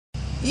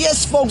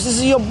Yes, folks, this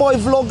is your boy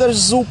vlogger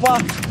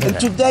Zupa, and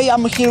today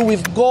I'm here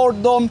with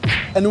Gordon,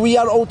 and we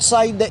are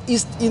outside the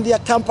East India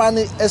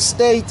Company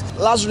estate,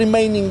 last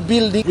remaining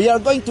building. We are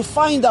going to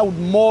find out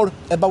more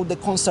about the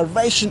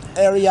conservation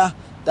area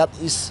that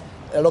is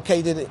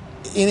located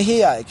in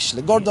here,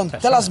 actually. Gordon,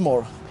 tell us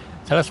more.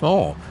 Tell us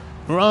more.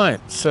 Right,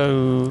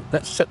 so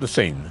let's set the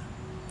scene.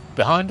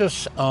 Behind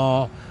us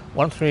are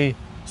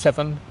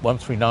 137,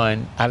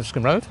 139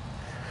 Addison Road.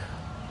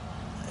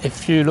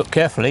 If you look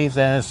carefully,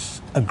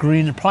 there's a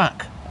green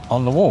plaque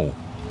on the wall,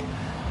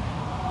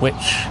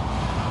 which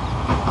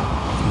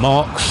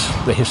marks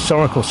the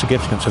historical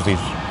significance of these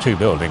two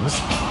buildings.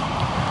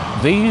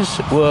 These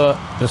were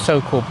the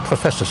so-called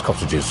professors'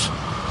 cottages,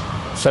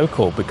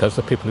 so-called because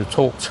the people who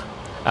taught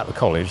at the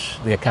college,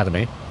 the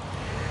academy,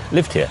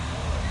 lived here.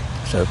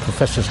 So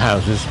professors'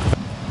 houses.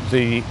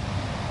 The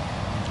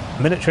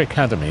military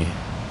academy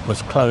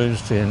was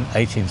closed in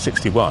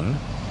 1861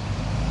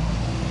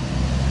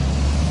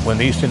 when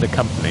the East India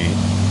Company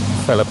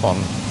fell upon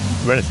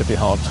relatively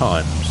hard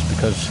times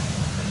because,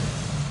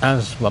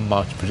 as one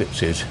might have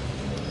predicted,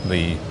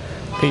 the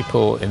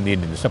people in the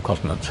Indian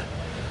subcontinent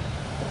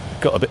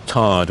got a bit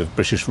tired of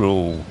British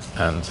rule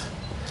and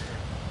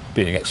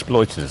being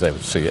exploited, as they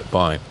would see it,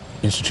 by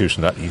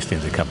institutions like the East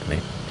India Company,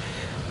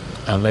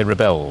 and they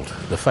rebelled,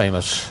 the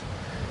famous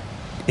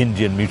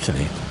Indian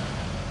Mutiny.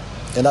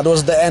 And that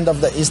was the end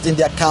of the East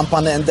India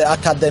Company, and the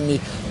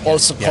academy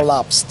also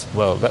collapsed.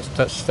 Well,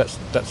 that's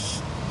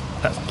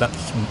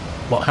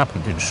what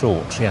happened in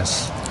short,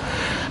 yes.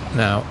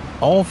 Now,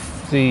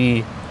 of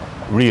the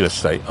real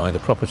estate, either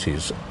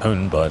properties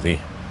owned by the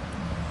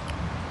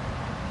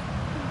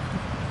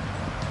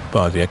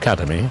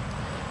academy,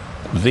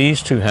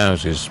 these two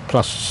houses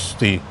plus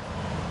the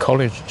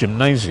college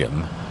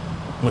gymnasium,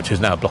 which is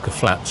now a block of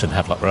flats in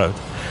Havelock Road,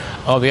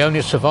 are the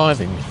only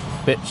surviving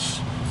bits.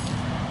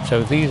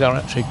 So these are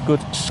actually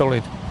good,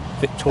 solid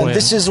Victorian. And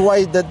this is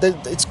why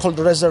it's called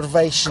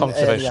reservation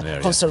area.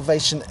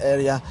 Conservation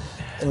area.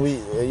 And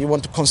you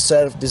want to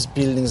conserve these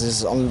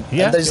buildings. And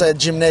there's a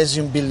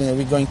gymnasium building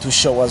we're going to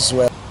show as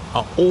well.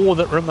 Are all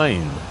that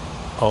remain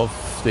of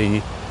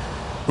the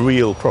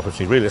real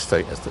property, real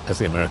estate, as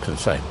the Americans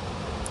say.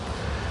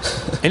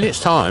 In its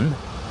time,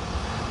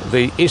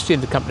 the East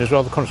India Company is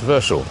rather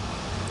controversial.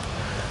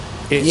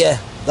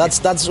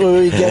 That's where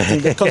we're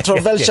getting the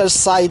controversial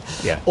side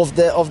of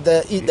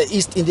the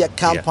East India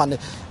Company.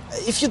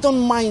 If you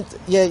don't mind,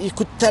 you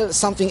could tell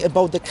something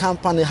about the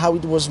company, how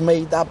it was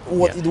made up,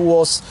 what it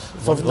was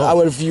for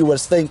our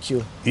viewers. Thank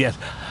you. Yes,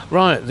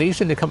 right. The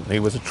East India Company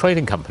was a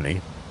trading company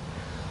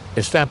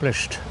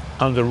established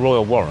under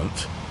royal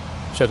warrant,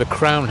 so the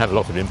Crown had a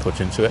lot of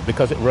input into it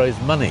because it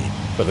raised money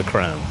for the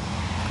Crown,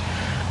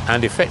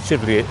 and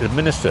effectively it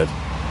administered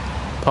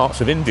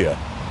parts of India.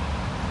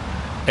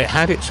 It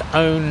had its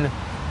own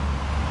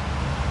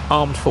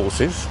armed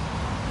forces.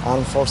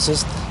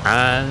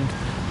 And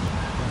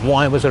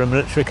why was there a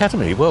military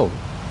academy? Well,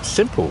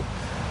 simple.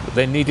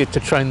 They needed to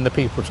train the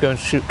people to go and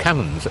shoot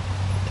cannons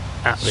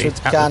at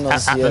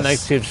the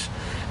natives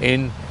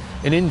in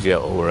India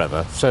or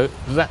wherever. So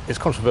that is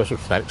controversial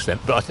to that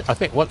extent. But I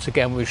think once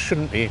again we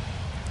shouldn't be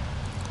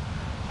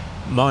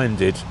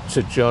minded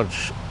to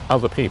judge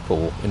other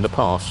people in the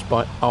past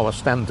by our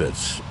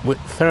standards.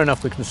 Fair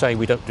enough, we can say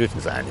we don't do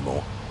things like that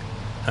anymore.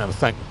 And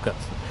thank God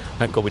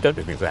we don't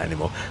do things like that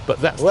anymore.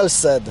 But that's well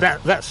said.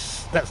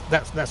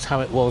 That's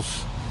how it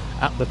was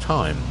at the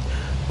time.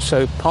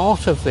 So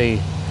part of the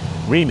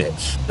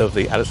remit of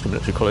the Addison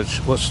Military College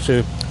was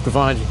to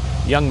provide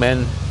young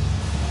men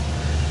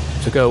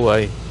to go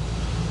away,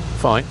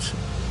 fight,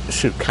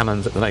 shoot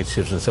cannons at the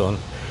natives and so on,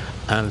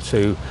 and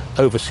to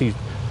oversee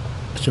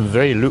some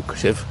very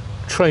lucrative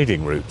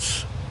trading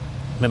routes.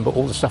 Remember,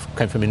 all the stuff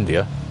came from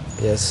India.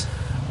 Yes.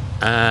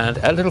 And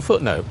a little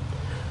footnote.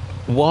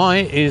 Why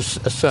is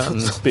a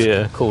certain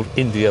beer called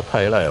India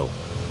Pale Ale?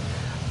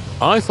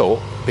 I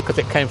thought because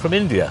it came from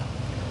India,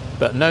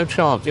 but no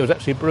chance. It was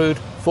actually brewed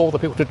for the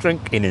people to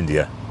drink in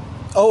India.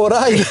 Oh,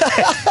 right.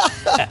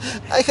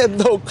 I had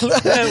no clue.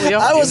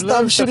 I was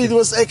damn sure it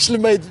was actually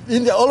made in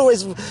India.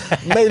 Always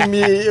made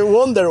me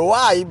wonder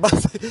why,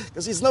 but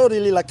because it's not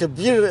really like a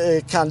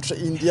beer country,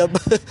 India,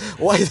 but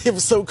why they were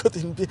so good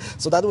in beer.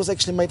 So that was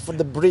actually made for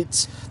the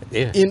Brits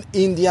in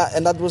India,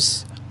 and that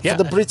was for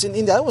the Brits in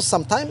India. That was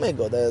some time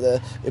ago. In the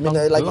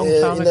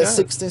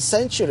 16th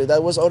century,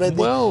 that was already.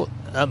 Well,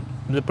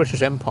 the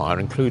British Empire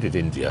included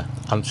India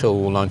until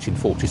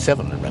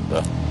 1947.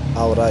 Remember?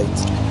 Oh, right.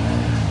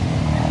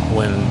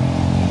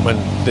 When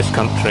this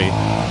country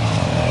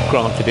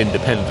granted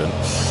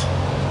independence,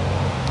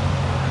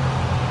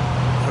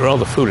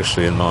 rather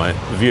foolishly in my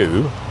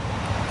view,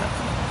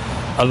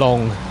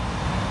 along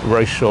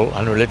racial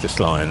and religious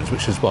lines,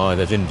 which is why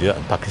there's India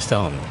and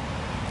Pakistan,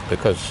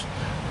 because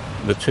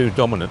the two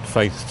dominant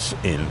faiths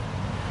in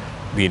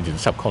the Indian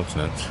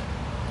subcontinent,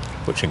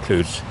 which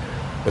includes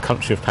the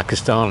country of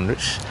Pakistan,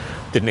 which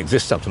didn't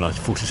exist up to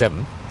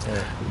 1947,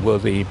 were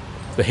the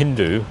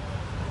Hindu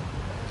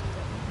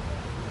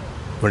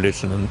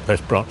religion and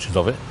various branches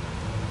of it,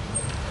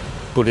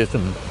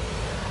 Buddhism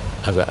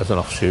as an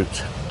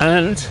offshoot,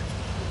 and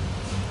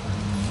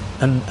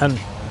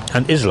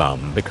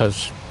Islam,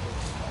 because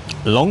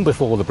long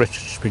before the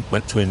British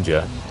went to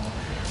India,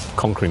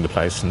 conquering the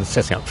place and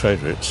setting up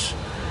trade routes,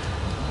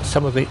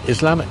 some of the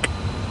Islamic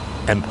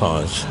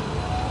empires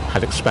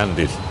had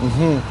expanded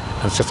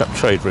and set up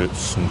trade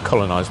routes and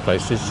colonised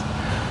places.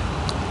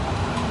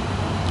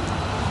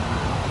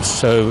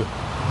 So,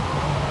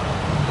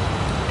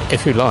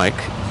 if you like,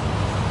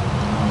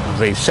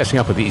 the setting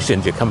up of the East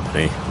India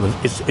Company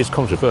is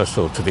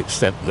controversial to the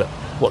extent that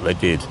what they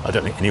did, I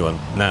don't think anyone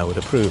now would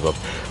approve of.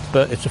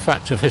 But it's a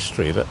fact of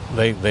history that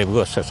they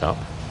were set up.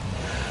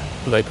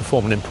 They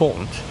perform an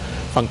important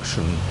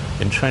function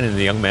in training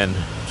the young men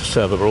to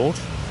serve abroad.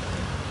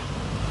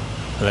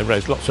 And they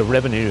raised lots of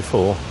revenue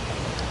for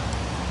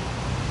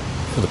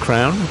the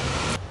Crown.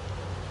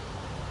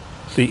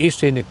 The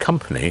East India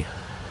Company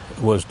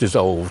was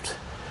dissolved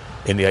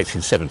in the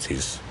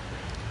 1870s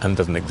and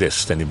doesn't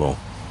exist anymore.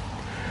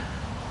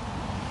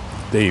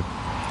 The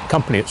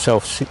company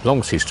itself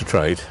long ceased to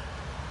trade,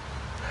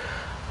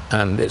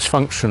 and its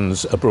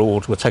functions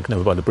abroad were taken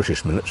over by the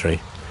British military,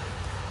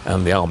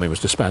 and the army was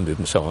disbanded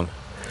and so on.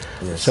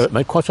 Yes. So it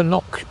made quite a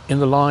knock in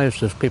the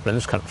lives of people in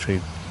this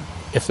country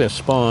if they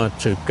aspired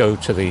to go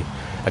to the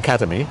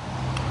academy.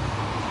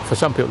 For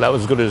some people that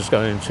was as good as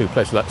going to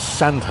places like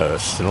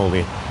Sandhurst and all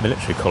the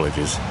military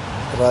colleges.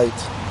 Right.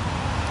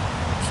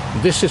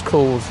 This is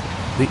called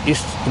the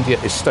East India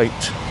Estate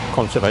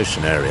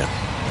Conservation Area.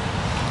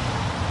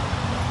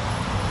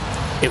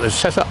 It was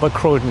set up by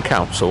Croydon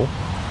Council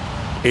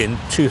in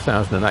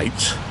 2008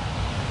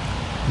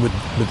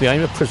 with the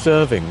aim of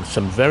preserving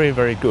some very,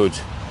 very good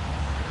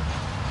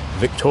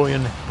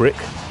Victorian brick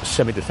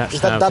semi-detached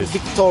Is that houses. That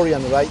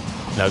Victorian, right?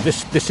 No,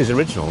 this is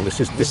original.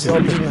 This is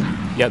original.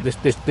 Yeah, this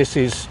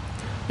is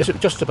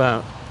just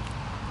about.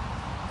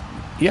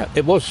 Yeah,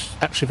 it was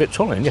actually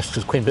Victorian. Yes,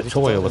 because Queen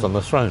Victoria was on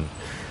the throne.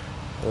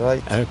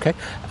 Right. Okay.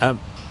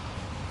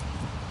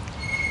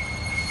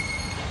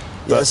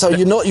 Yeah, so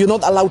you're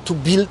not allowed to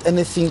build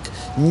anything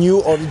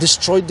new or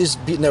destroy this.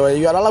 No,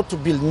 you are allowed to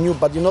build new,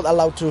 but you're not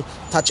allowed to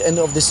touch any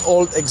of these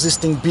old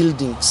existing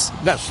buildings.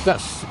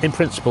 That's in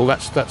principle.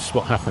 That's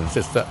what happens.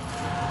 Is that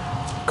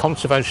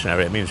conservation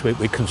area means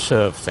we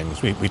conserve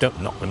things. We don't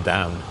knock them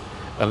down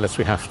unless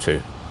we have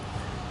to.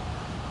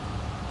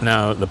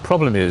 Now the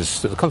problem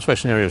is that the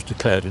conservation area was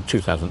declared in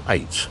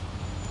 2008.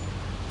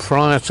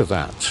 Prior to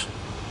that,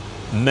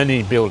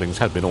 many buildings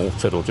had been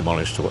altered or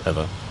demolished or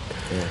whatever.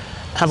 Yeah.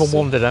 Have a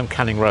wander down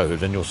Canning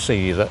Road and you'll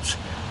see that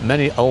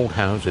many old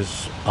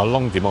houses are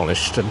long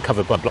demolished and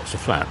covered by blocks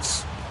of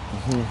flats.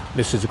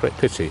 This is a great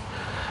pity.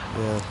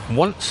 Yeah.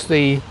 Once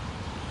the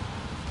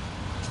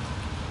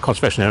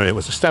conservation area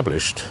was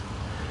established,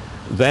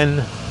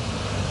 then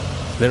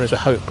there is a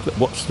hope that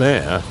what's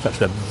there,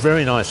 that's a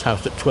very nice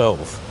house at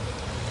 12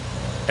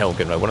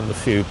 Elgin Road, one of the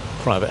few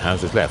private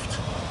houses left,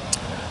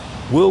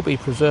 will be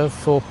preserved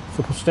for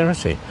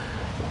posterity.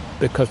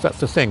 Because that's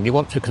the thing, you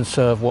want to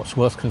conserve what's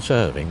worth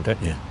conserving,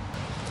 don't you?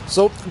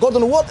 So,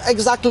 Gordon, what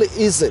exactly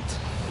is it?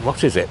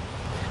 What is it?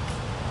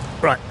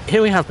 Right,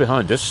 here we have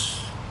behind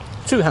us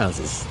two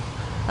houses.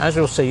 As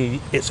you'll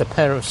see, it's a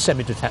pair of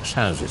semi-detached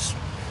houses.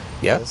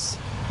 Yeah? Yes.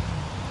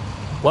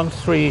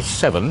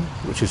 137,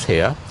 which is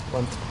here,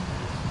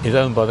 is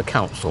owned by the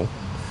council.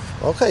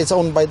 Okay, it's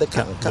owned by the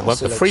council. Well,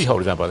 the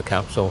freehold is owned by the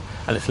council,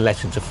 and it's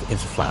let into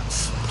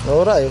flats.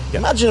 All right. Yeah.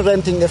 Imagine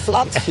renting a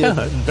flat here.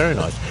 Very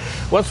nice.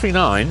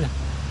 139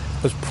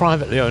 was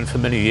privately owned for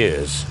many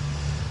years,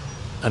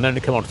 and only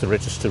came onto the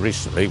register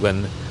recently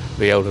when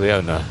the elderly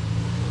owner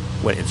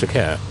went into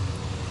care.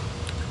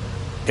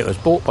 It was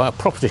bought by a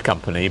property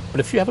company, but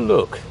if you have a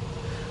look,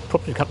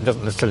 property company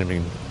doesn't necessarily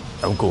mean,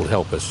 oh God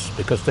help us,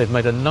 because they've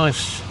made a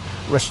nice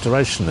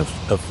restoration of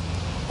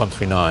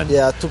 139.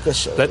 Yeah, I took a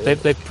shot.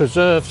 They've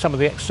preserved some of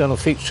the external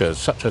features,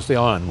 such as the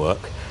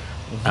ironwork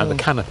and the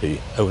canopy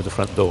over the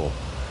front door.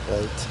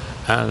 Right.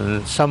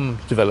 And some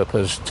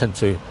developers tend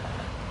to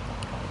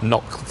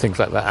knock things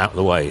like that out of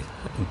the way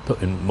and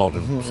put in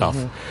modern stuff.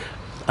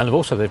 And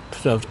also they've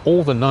preserved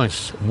all the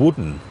nice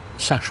wooden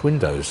sash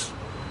windows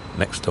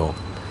next door.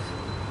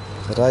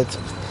 Right.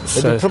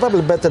 So,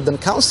 probably better than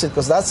council,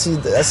 because I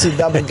see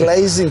double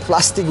glazing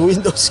plastic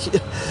windows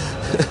here.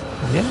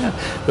 Yeah,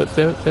 but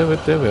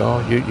there we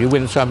are. You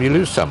win some, you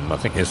lose some, I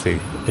think is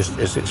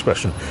the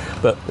expression.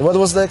 But what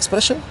was the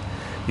expression?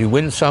 You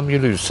win some, you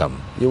lose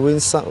some. You win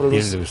some, you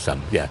lose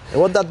some. Yeah.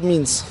 What that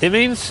means? It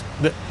means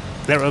that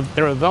there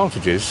are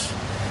advantages,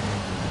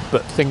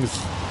 but things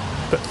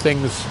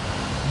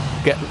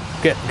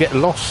get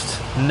lost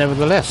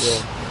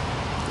nevertheless.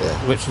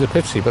 Yeah. Which is a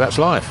pity, but that's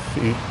life.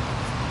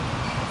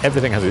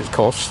 Everything has its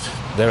cost.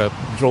 There are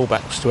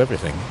drawbacks to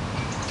everything.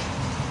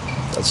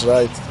 That's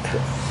right.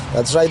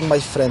 That's right, my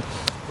friend.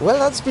 Well,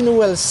 that's been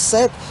well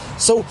said.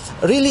 So,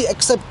 really,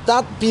 except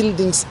that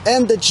buildings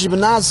and the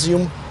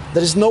gymnasium,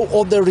 there is no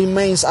other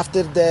remains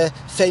after the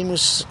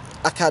famous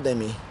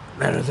academy.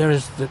 There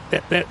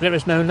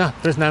is now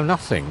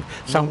nothing.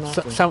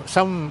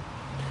 Some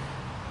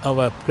of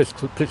a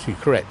politically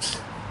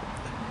correct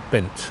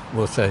bent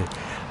will say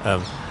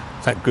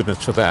thank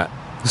goodness for that.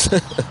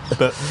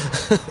 But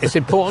it's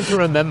important to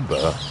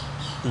remember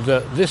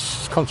that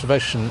this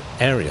conservation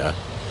area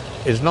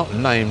is not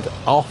named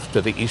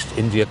after the East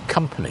India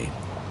Company.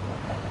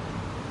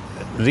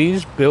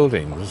 These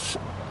buildings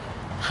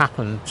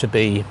happen to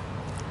be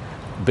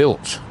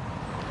built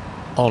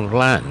on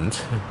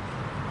land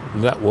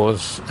that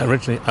was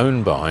originally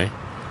owned by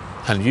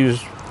and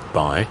used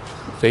by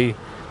the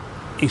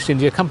East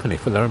India Company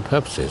for their own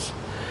purposes.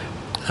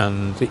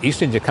 And the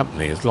East India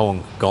Company is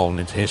long gone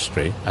into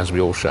history, as we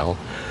all shall,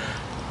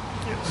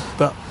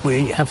 but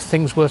we have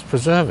things worth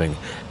preserving.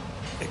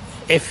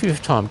 If you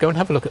have time, go and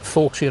have a look at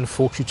 40 and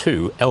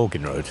 42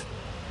 Elgin Road.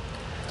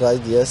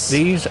 Right, yes.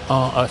 These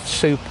are a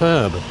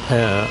superb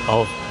pair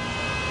of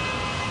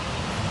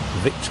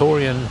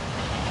Victorian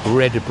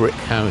red brick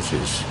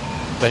houses.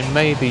 They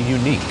may be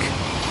unique.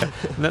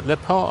 They're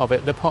part of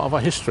it, they're part of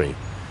our history.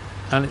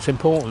 And it's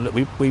important that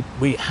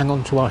we hang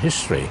on to our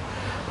history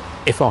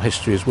if our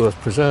history is worth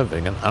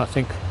preserving. And I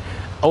think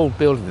old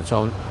buildings and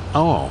so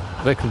on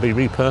they can be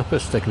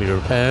repurposed, they can be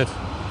repaired.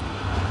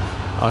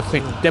 I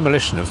think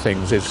demolition of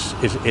things is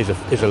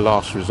a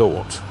last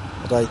resort.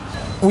 Right.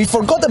 We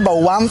forgot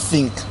about one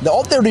thing. The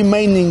other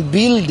remaining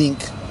building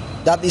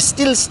that is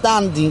still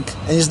standing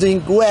and is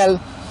doing well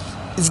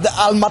is the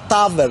Alma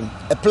Tavern,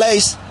 a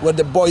place where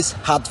the boys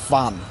had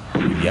fun.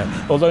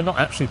 Yeah, although not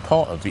actually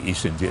part of the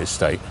East India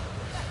Estate.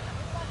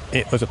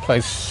 It was a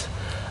place,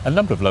 a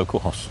number of local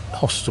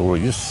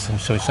hostelries,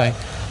 shall we say,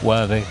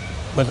 where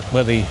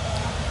the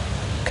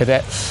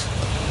cadets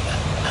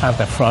have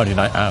their Friday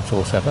night out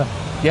or whatever.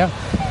 Yeah.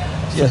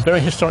 Yeah. Very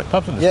historic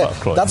pub in this part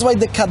of Croydon. That's why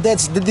the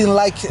cadets didn't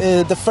like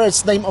the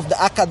first name of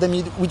the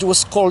academy, which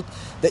was called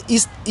the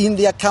East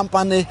India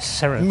Company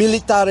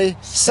Military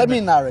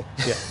Seminary.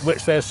 Yeah,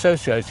 which they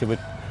associated with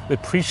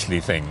priestly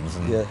things.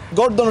 And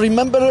Gordon,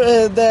 remember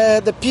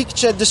the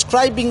picture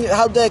describing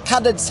how the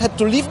cadets had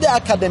to leave the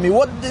academy?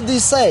 What did he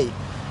say?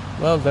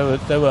 Well,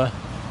 they were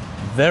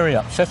very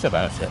upset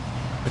about it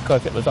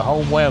because it was a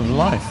whole way of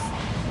life,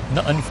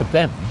 not only for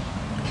them,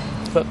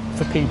 but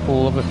for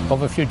people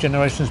of a few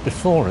generations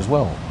before as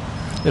well.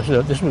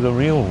 This was a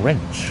real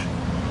wrench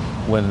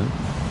when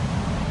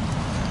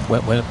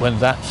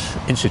that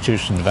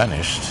institution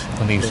vanished,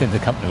 when the East India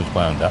Company was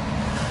wound up.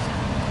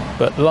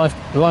 But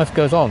life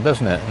goes on,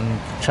 doesn't it? And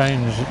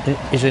change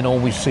is in all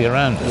we see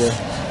around us.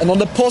 Yeah. And on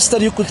the poster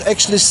you could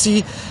actually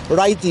see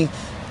writing,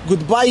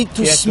 "Goodbye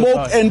to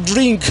smoke and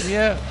drink."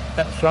 Yeah,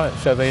 that's right.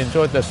 So they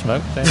enjoyed their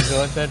smoke, they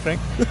enjoyed their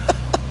drink.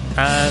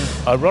 And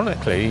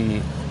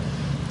ironically,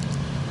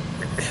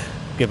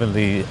 given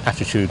the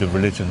attitude of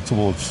religion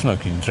towards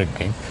smoking and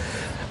drinking,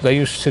 they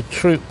used to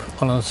troop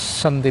on a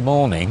Sunday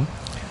morning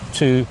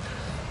to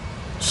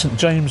St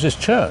James's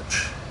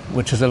Church,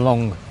 which is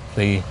along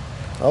the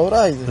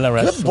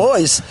good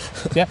boys.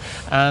 Yeah,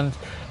 and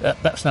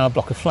that's now a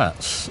block of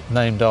flats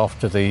named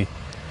after the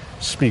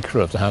Speaker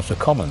of the House of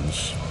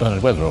Commons,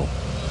 Bernard Wetherell.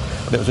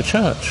 But it was a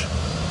church.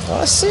 Oh,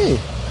 I see.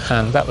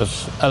 And that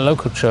was a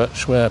local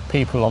church where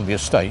people on the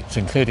estates,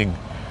 including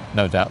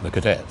no doubt the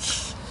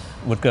cadets,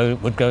 would go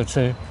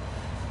to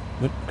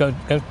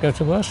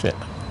worship.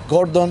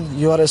 Gordon,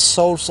 you are a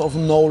source of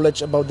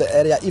knowledge about the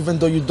area, even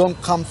though you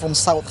don't come from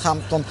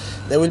Southampton.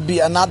 There will be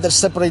another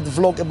separate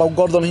vlog about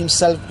Gordon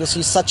himself because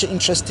he's such an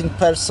interesting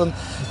person.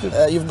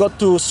 You've got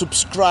to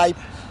subscribe,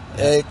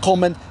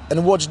 comment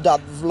and watch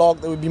that vlog.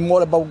 There will be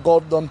more about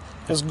Gordon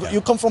because you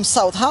come from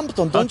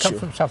Southampton, don't you? I come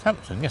from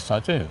Southampton, yes I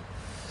do.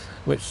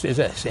 Which is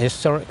a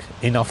historic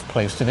enough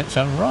place in its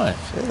own right.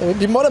 Yeah, there will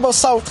be more about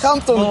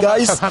Southampton, more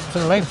guys. About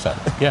Southampton later,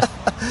 yeah.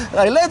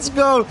 Right, let's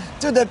go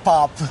to the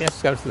pub.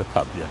 Yes, go to the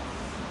pub, yeah.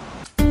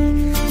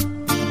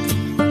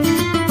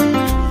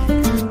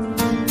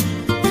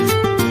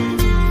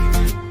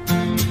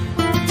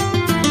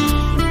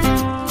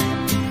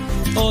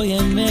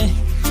 Óyeme,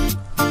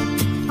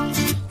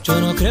 yo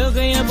no creo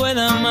que ella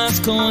pueda más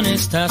con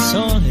esta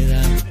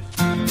soledad.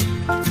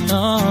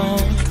 No,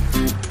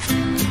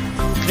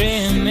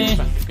 créeme.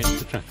 Back against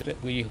the traffic,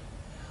 we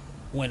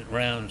went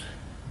round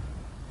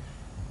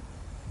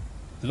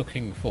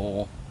looking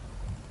for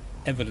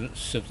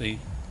evidence of the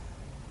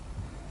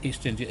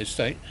East India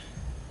Estate,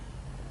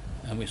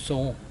 and we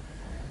saw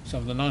some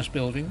of the nice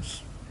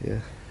buildings.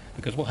 Yeah.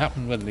 Because what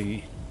happened when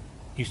the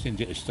East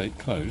India Estate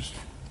closed,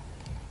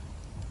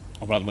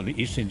 or rather when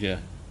the East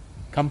India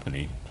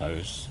Company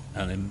closed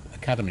and the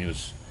academy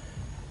was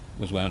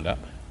wound up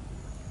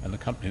and the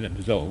company then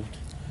dissolved,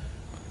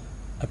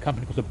 a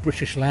company called the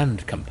British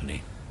Land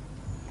Company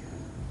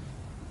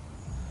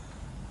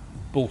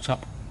bought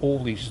up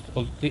all these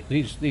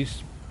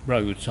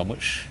roads on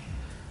which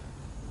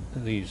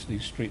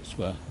these streets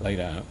were laid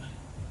out.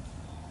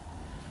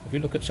 If you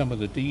look at some of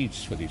the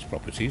deeds for these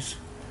properties,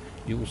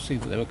 you will see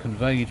that they were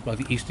conveyed by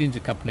the East India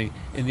Company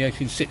in the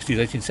 1860s,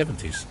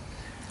 1870s.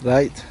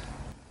 Right.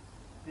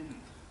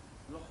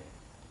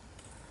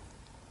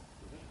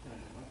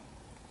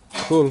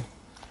 Cool.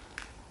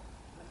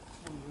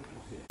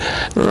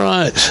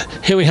 Right,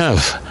 here we have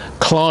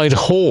Clyde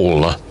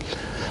Hall,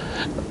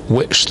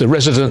 which the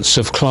residents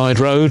of Clyde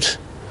Road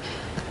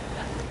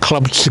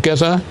clubbed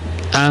together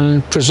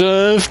and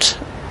preserved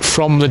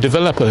from the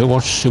developer who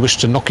wished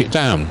to knock it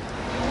down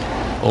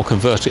or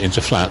convert it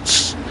into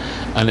flats,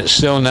 and it's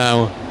still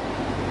now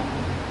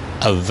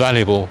a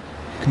valuable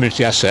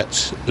community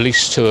asset,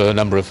 leased to a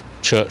number of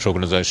church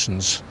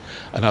organisations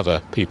and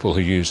other people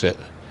who use it,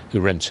 who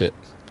rent it.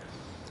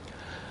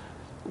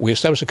 We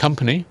established a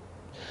company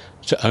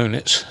to own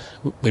it.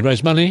 We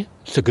raised money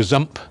to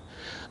gazump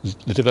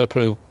the developer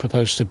who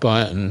proposed to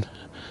buy it and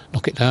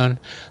knock it down.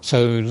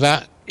 So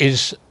that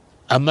is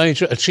a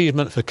major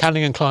achievement for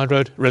Canning and Clyde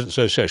Road Residents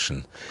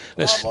Association.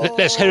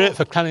 Let's hear it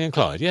for Canning and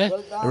Clyde, yeah?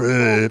 Well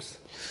done,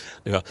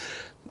 Yeah.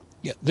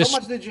 how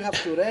much did you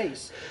have to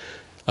raise?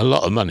 A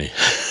lot of money.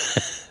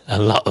 A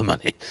lot of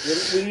money.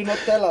 Will you not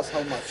tell us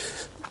how much?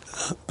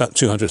 About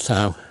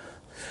 200,000.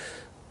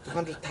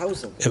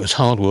 200,000? It was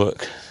hard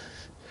work.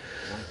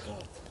 Oh my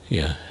God.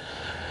 Yeah,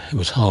 it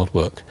was hard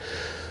work.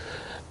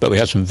 But we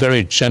had some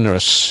very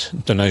generous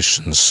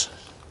donations.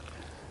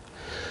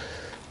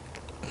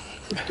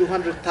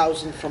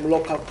 200,000 from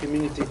local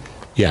community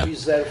Yeah. to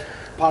preserve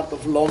part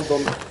of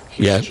London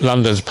Yeah, history.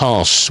 London's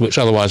past, which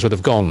otherwise would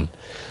have gone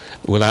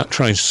without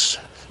trace,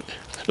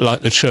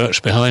 like the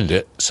church behind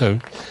it. So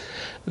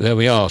there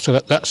we are. So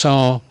that's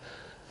our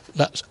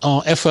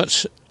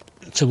effort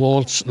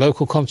towards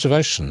local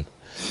conservation.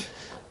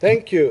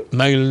 Thank you.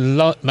 May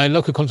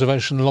local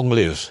conservation long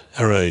live.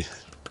 Hooray.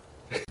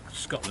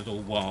 Scotland all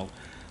wild,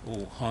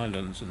 all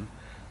highlands and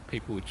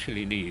people with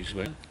chilly knees.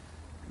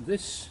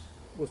 This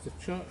was the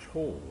church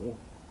hall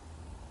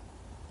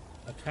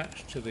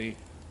attached to the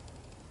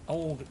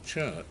old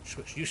church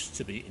which used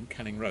to be in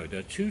Canning Road. There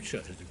are two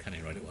churches in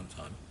Canning Road at one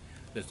time.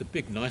 There's the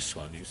big nice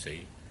one you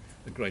see,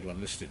 the Grade 1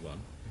 listed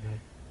one,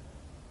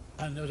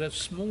 and there was a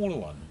smaller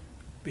one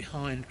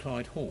behind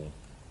Clyde Hall.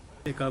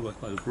 The guy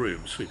worked by the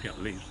broom sweeping up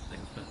leaves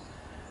and things.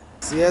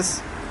 But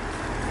Yes.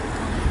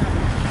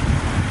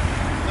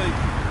 So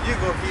you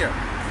go here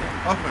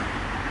often,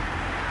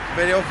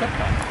 very often.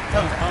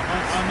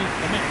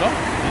 I'm in Bath.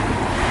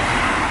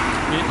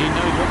 He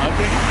knows what I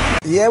drink.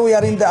 Yeah, we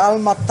are in the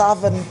Alma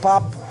Tavern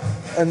pub,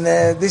 and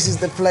this is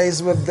the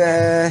place where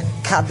the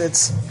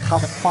cadets had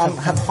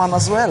fun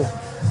as well.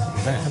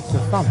 They had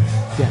some fun.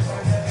 Yeah.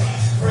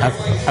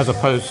 As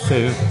opposed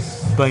to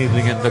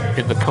bathing in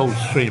the cold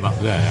stream up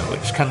there,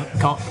 which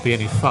can't be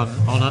any fun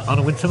on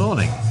a winter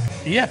morning.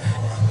 Yeah.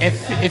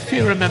 If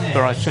you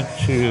remember, I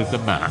sent you the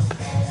map.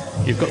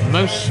 You've got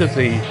most of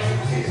the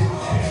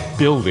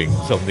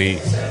buildings on the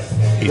East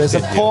There's a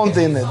Indian. pond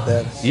in it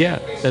there. Yeah,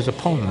 there's a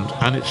pond,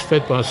 and it's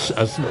fed by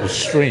a little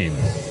stream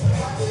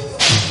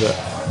that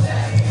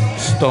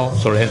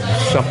starts or ends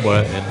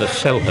somewhere in the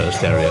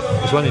Selhurst area.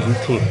 It's one of these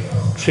little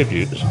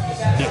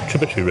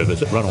tributary rivers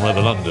that run all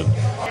over London.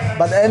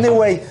 But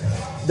anyway,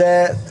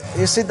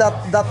 you see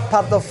that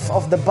part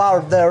of the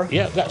bar there?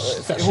 Yeah, that's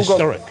Who got-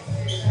 historic.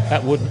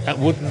 That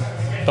wooden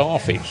bar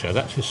feature,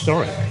 that's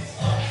historic.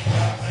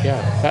 Yeah,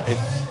 that is.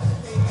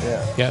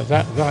 Yeah,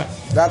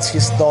 That's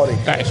historic.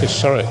 that is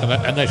historic, and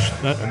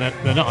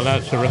they're not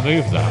allowed to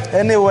remove that.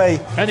 Anyway,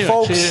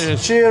 folks,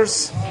 cheers.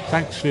 cheers.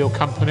 Thanks for your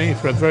company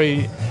for a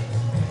very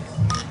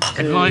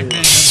enlightening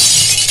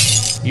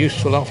and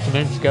useful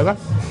afternoon together.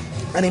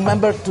 And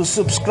remember to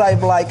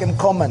subscribe, like and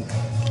comment.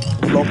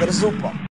 Blogger Zupa.